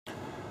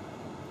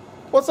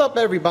What's up,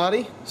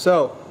 everybody?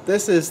 So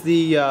this is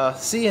the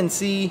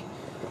CNC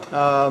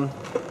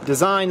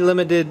Design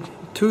Limited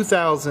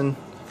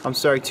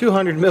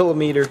 200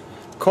 millimeter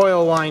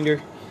coil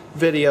winder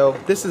video.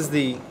 This is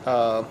the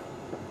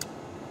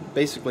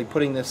basically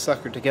putting this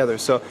sucker together.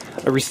 So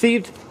I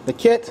received the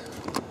kit.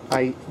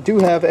 I do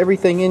have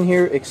everything in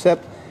here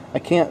except I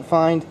can't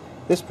find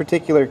this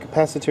particular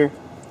capacitor,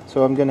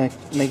 so I'm gonna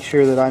make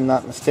sure that I'm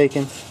not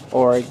mistaken,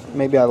 or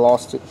maybe I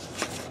lost it.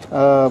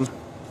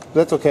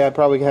 That's okay, I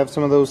probably have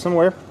some of those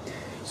somewhere.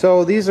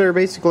 So these are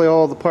basically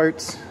all the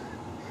parts,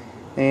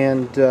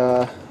 and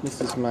this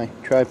is my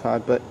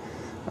tripod, but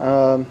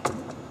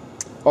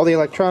all the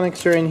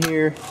electronics are in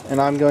here,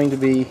 and I'm going to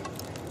be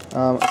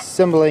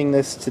assembling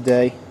this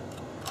today.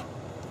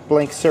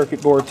 Blank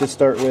circuit board to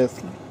start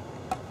with,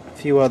 a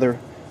few other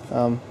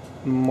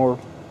more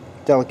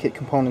delicate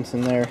components in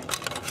there,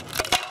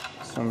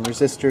 some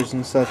resistors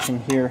and such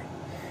in here.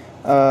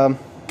 Oh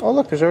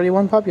look, there's already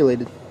one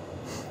populated.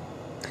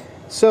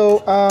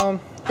 So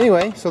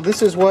anyway, so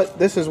this is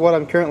what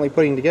I'm currently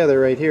putting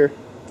together right here,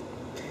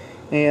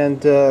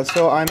 and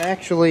so I'm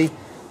actually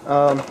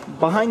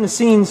behind the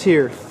scenes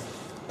here.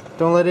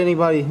 Don't let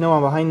anybody know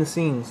I'm behind the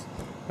scenes,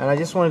 and I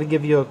just wanted to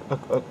give you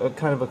a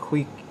kind of a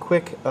quick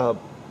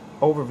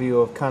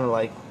overview of kind of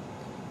like,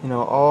 you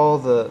know, all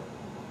the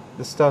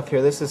stuff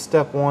here. This is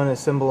step one,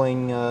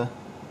 assembling. Yeah,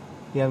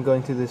 I'm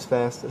going through this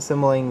fast.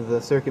 Assembling the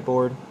circuit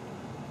board,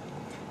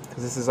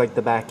 because this is like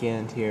the back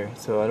end here,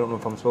 so I don't know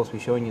if I'm supposed to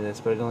be showing you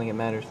this, but I don't think it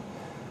matters.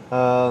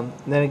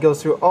 Then it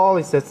goes through all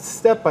these steps,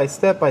 step by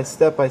step by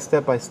step by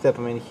step by step.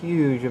 I mean, a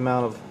huge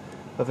amount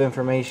of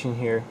information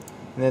here.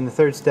 And then the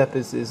third step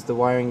is the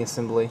wiring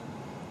assembly,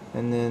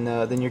 and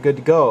then you're good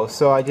to go.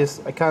 So I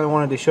kind of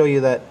wanted to show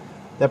you that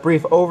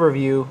brief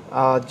overview,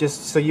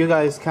 just so you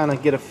guys kind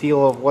of get a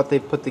feel of what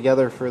they've put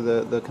together for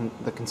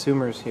the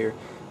consumers here,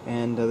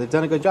 and they've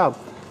done a good job.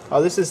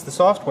 This is the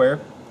software.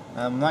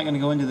 I'm not going to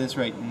go into this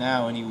right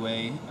now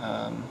anyway,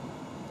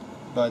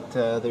 but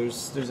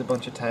there's a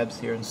bunch of tabs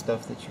here and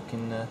stuff that you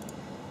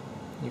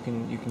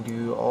can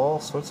do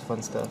all sorts of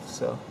fun stuff.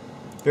 So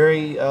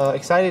very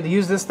excited to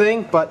use this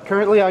thing, but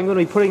currently I'm going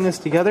to be putting this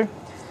together.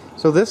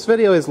 So this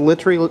video is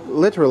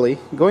literally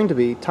going to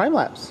be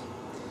time-lapse.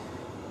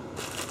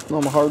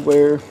 Normal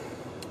hardware.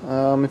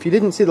 If you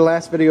didn't see the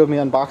last video of me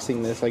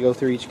unboxing this, I go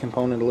through each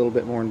component a little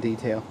bit more in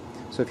detail.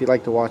 So if you'd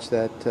like to watch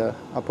that,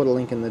 I'll put a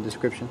link in the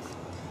description.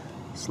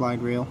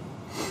 Slide reel.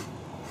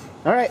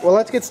 Alright, well,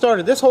 let's get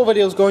started. This whole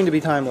video is going to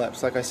be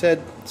time-lapse, like I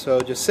said,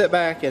 so just sit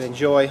back and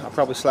enjoy. I'll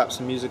probably slap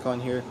some music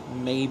on here,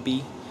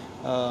 maybe.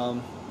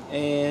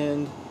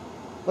 And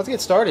let's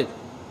get started.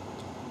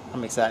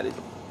 I'm excited.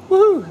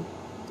 Woohoo!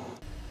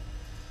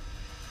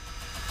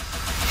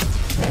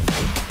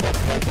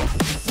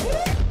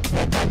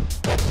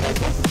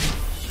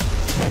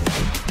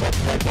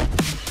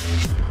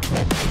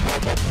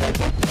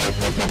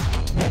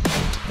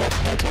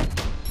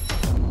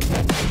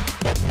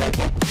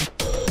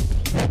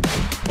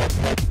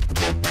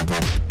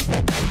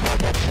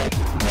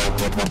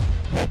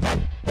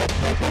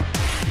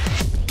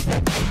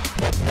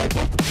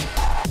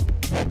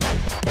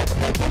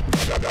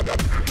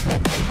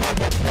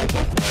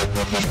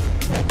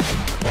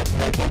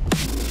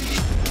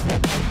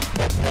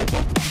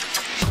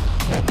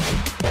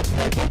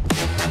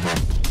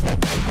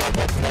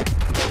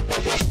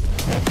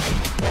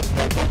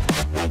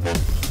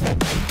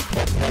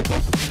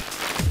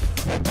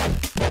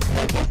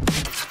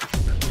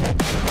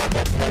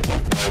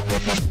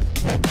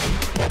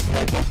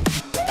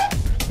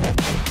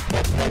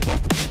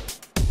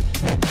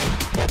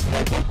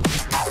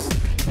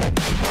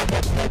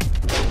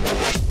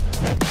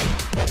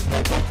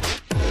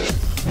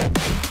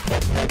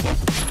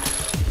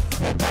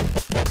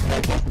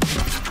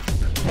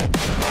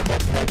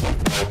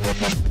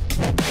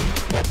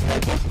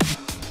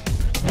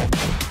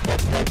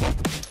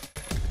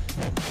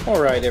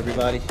 Alright,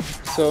 everybody,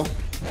 so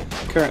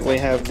currently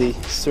have the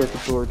circuit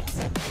board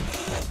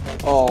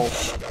all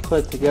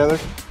put together.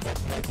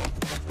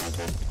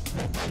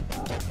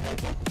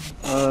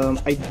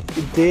 I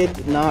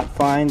did not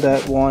find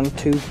that one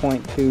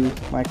 2.2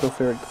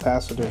 microfarad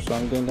capacitor, so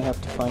I'm going to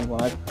have to find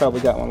one. I've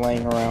probably got one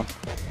laying around,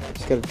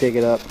 just got to dig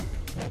it up.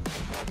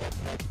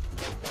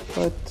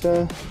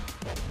 But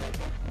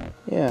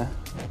yeah.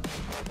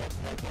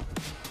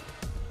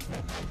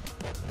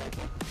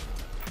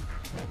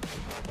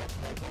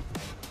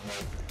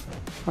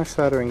 My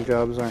soldering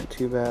jobs aren't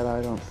too bad,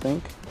 I don't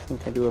think. I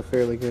think I do a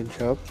fairly good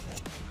job.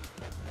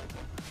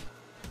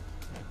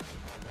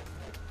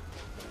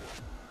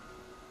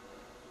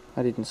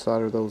 I didn't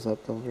solder those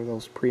up, those are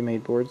those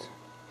pre-made boards.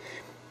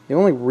 The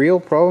only real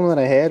problem that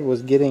I had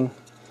was getting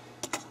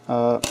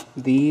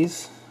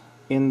these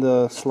in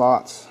the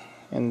slots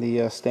and the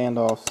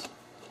standoffs,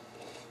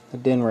 the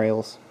DIN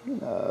rails.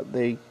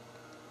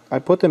 I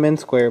put them in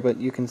square, but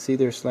you can see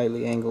they're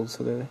slightly angled,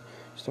 so they're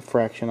just a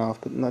fraction off,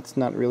 but that's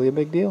not really a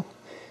big deal.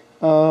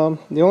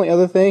 The only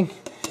other thing,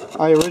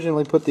 I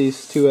originally put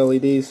these two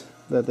LEDs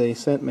that they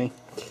sent me.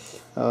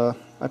 I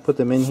put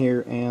them in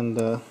here,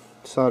 and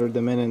soldered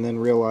them in and then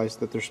realized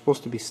that they're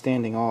supposed to be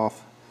standing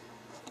off.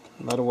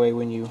 That way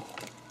when you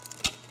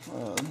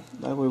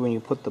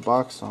put the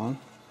box on,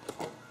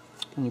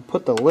 when you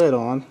put the lid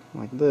on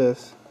like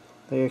this,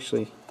 they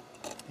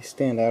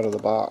stand out of the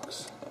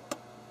box.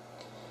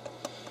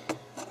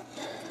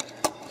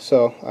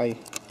 So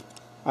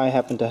I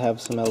happen to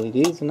have some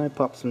LEDs and I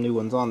popped some new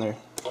ones on there.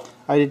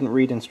 I didn't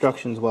read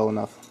instructions well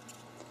enough.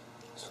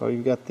 So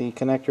you've got the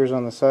connectors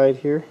on the side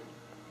here,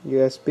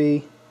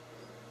 USB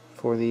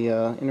for the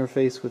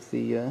interface with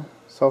the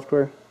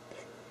software,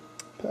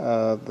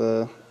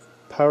 the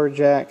power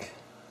jack,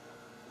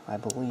 I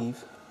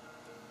believe,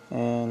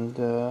 and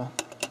the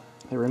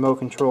remote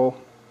control.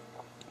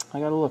 I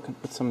gotta look at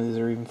what some of these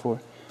are even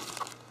for.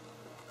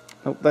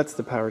 Nope, that's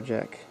the power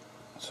jack.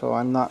 So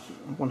I'm not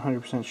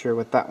 100% sure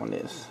what that one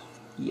is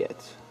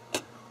yet.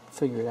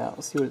 Figure it out.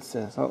 Let's see what it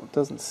says. Oh, it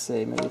doesn't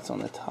say. Maybe it's on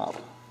the top.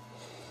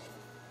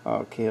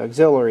 Okay,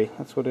 auxiliary.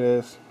 That's what it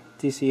is.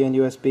 DC and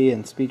USB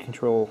and speed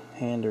control,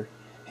 hand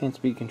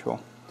speed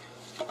control.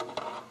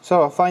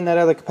 So I'll find that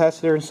other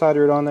capacitor and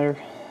solder it on there,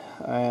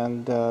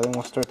 and then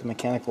we'll start the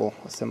mechanical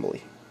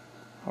assembly.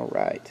 All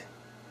right.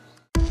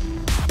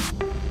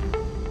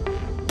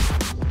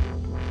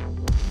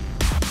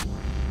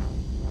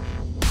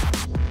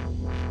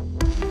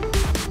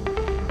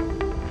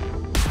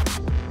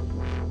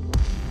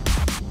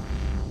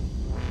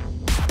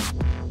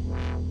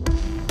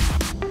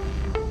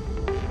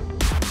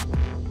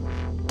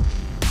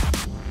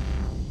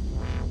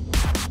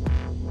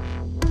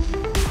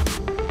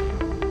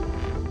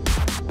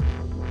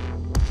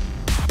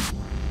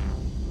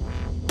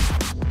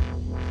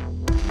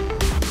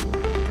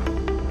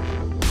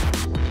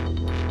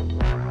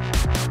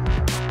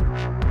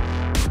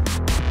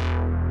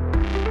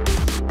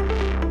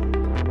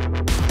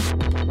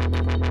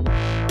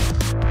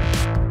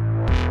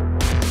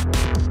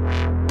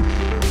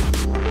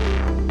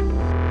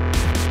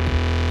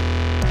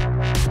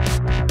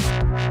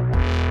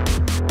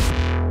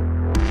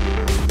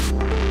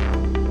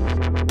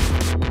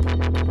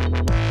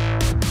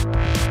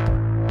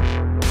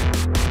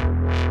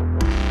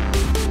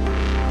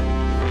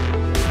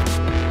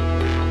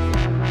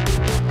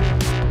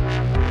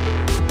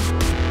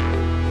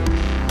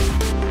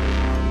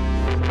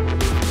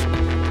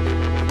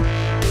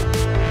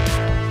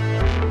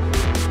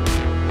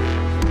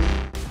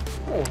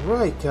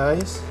 Alright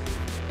guys,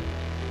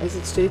 as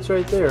it states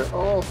right there,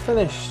 all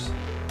finished.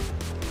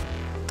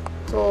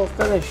 It's all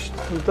finished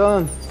and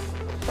done.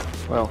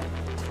 Well,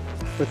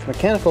 with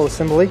mechanical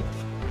assembly,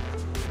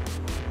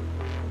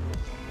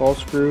 ball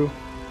screw,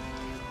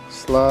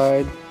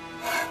 slide,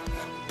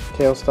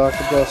 tailstock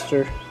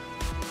adjuster.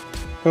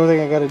 The only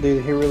thing I gotta do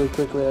here really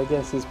quickly, I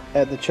guess, is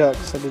add the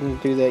chucks. I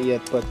didn't do that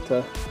yet, but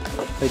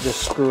they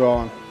just screw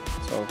on,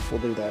 so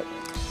we'll do that.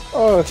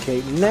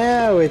 Okay,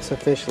 now it's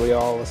officially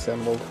all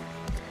assembled.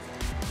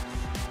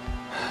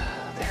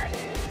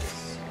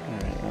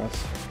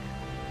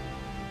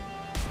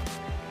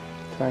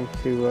 Time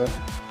to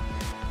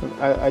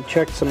I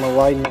checked some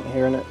alignment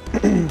here, and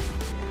it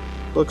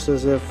looks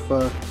as if you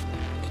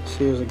can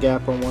see there's a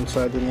gap on one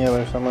side than the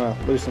other, so I'm going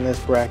to loosen this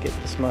bracket.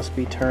 This must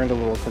be turned a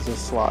little because this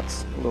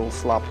slot's a little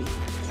sloppy.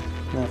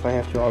 Now if I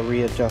have to, I'll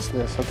readjust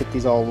this. I'll get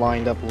these all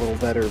lined up a little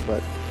better,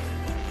 but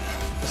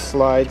it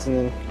slides and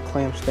then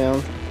clamps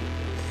down.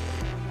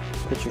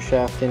 Put your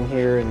shaft in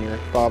here and your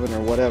bobbin or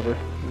whatever.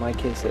 In my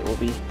case it will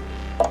be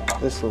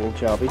this little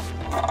jobby.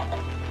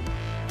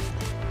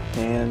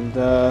 And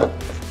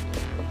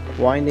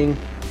winding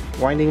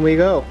we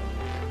go.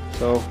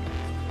 So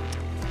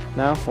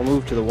now we'll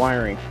move to the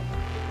wiring.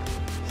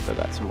 Still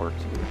got some work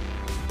to do.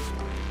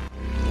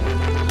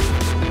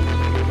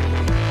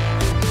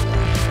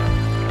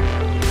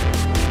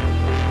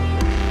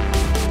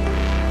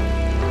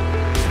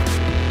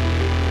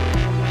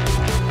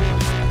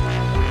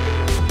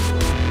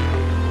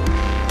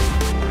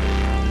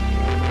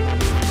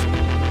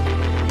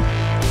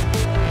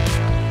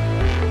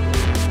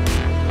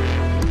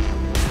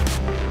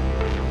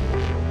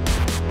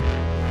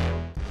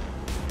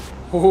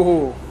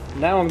 Oh,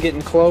 now I'm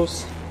getting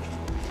close.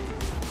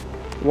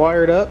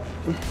 Wired up.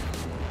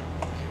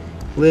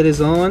 Lid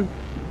is on.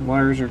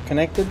 Wires are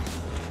connected.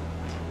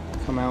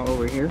 Come out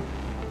over here.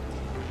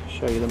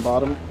 Show you the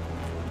bottom.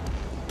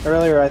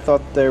 Earlier I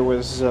thought there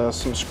was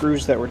some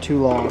screws that were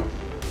too long,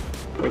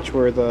 which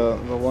were the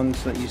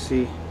ones that you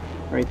see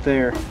right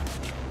there.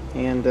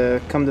 And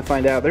come to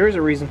find out, there is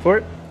a reason for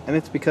it, and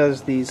it's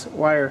because these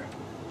wire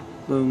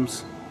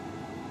looms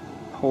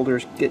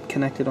holders get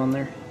connected on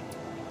there.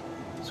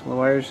 So the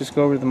wires just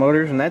go over to the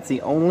motors, and that's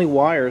the only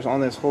wires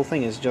on this whole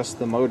thing, is just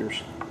the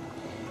motors.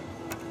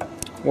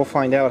 We'll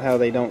find out how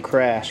they don't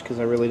crash, because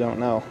I really don't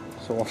know.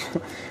 So we'll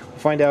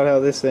find out how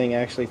this thing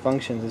actually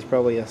functions. It's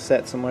probably a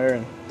set somewhere,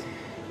 and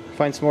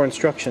find some more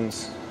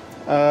instructions.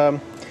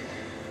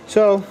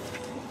 So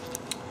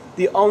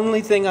the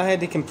only thing I had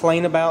to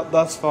complain about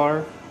thus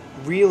far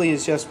really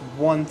is just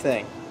one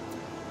thing.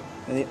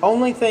 And the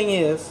only thing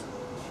is,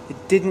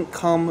 it didn't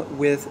come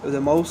with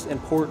the most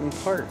important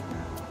part.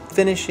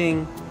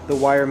 Finishing the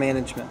wire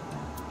management.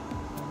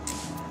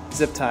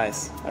 zip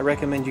ties. I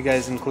recommend you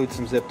guys include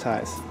some zip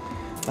ties.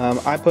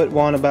 I put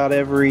one about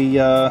every,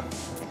 I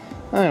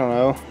don't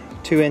know,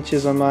 2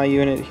 inches on my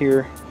unit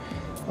here,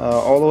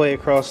 all the way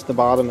across the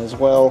bottom as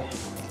well.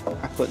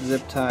 I put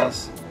zip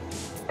ties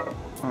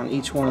on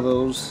each one of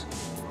those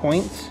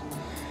points.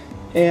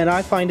 And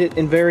I find it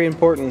very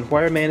important.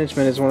 Wire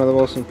management is one of the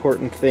most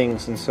important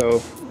things, and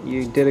so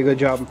you did a good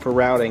job for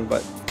routing,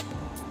 but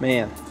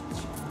man,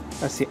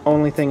 that's the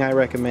only thing I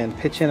recommend.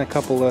 Pitch in a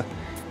couple of,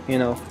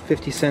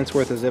 50 cents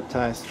worth of zip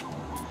ties.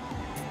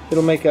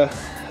 It'll make a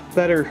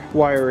better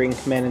wiring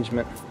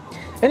management.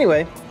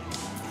 Anyway,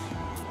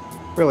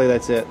 really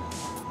that's it.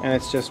 And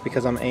it's just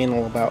because I'm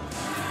anal about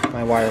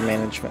my wire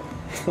management.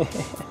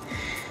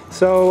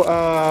 So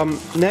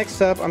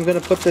next up, I'm going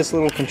to put this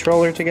little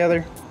controller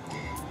together.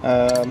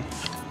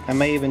 I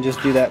may even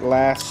just do that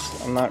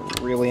last. I'm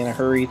not really in a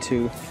hurry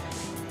to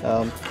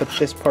put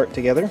this part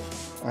together.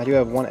 I do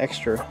have one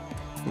extra.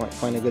 Might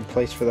find a good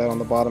place for that on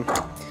the bottom.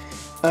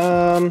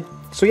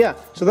 So yeah,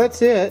 so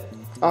that's it.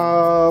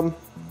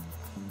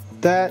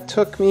 That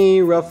took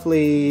me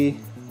roughly,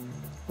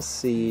 let's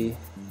see,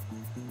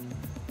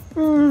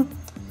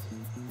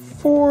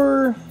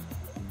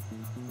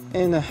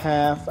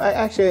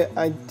 4.5.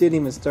 I didn't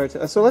even start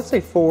to, so let's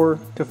say 4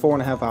 to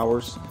 4.5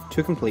 hours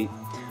to complete.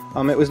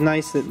 It was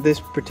nice that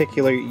this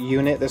particular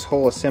unit, this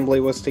whole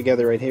assembly was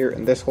together right here,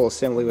 and this whole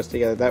assembly was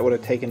together. That would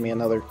have taken me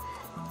another,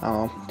 I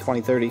don't know,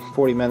 20, 30,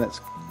 40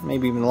 minutes,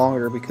 maybe even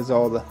longer because of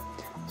all the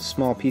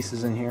small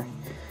pieces in here.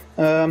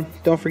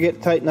 Don't forget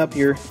to tighten up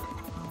your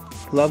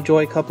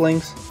Lovejoy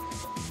couplings,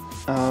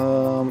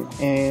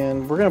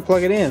 and we're going to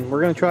plug it in.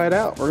 We're going to try it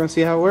out. We're going to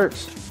see how it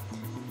works.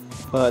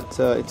 But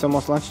it's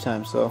almost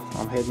lunchtime, so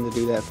I'm heading to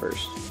do that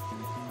first.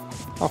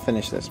 I'll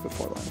finish this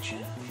before lunch.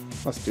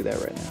 Let's do that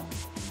right now.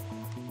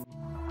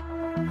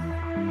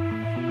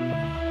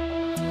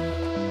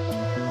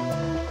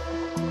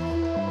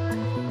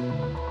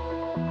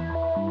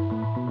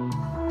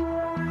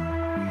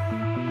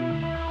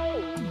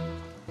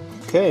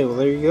 Okay, well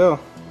there you go.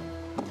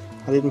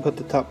 I didn't put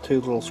the top 2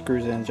 little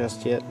screws in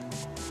just yet,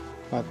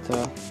 but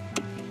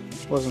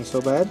wasn't so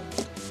bad.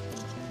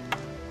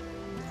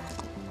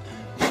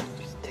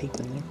 Just tape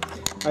in there.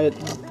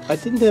 I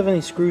didn't have any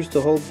screws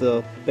to hold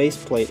the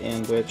base plate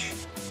in, which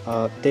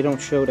they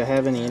don't show to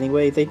have any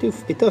anyway. They do.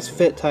 It does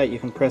fit tight. You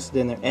can press it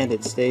in there and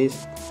it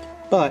stays.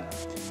 But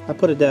I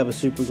put a dab of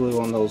super glue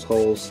on those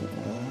holes.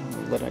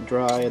 Let it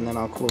dry and then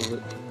I'll close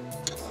it.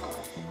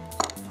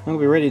 I'll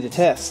be ready to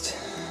test.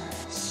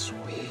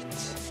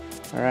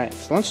 Alright,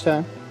 it's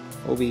lunchtime.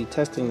 We'll be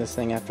testing this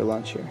thing after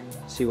lunch here.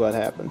 See what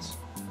happens.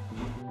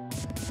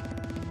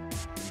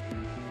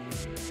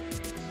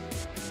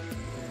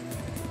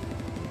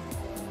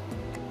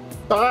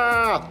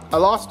 Ah! I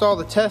lost all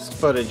the test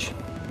footage.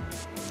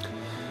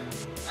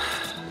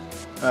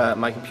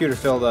 My computer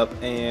filled up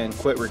and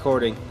quit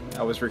recording.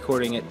 I was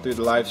recording it through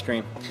the live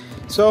stream.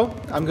 So,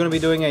 I'm going to be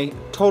doing a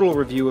total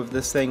review of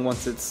this thing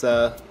once it's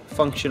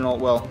functional.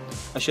 Well,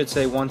 I should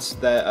say once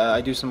that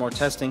I do some more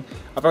testing.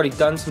 I've already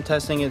done some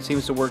testing and it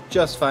seems to work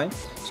just fine.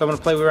 So I'm going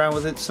to play around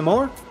with it some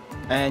more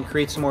and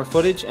create some more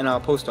footage, and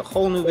I'll post a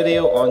whole new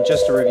video on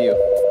just a review.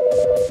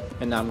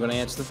 And now I'm going to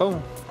answer the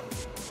phone.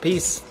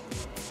 Peace.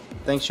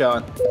 Thanks,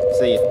 Sean.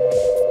 See ya.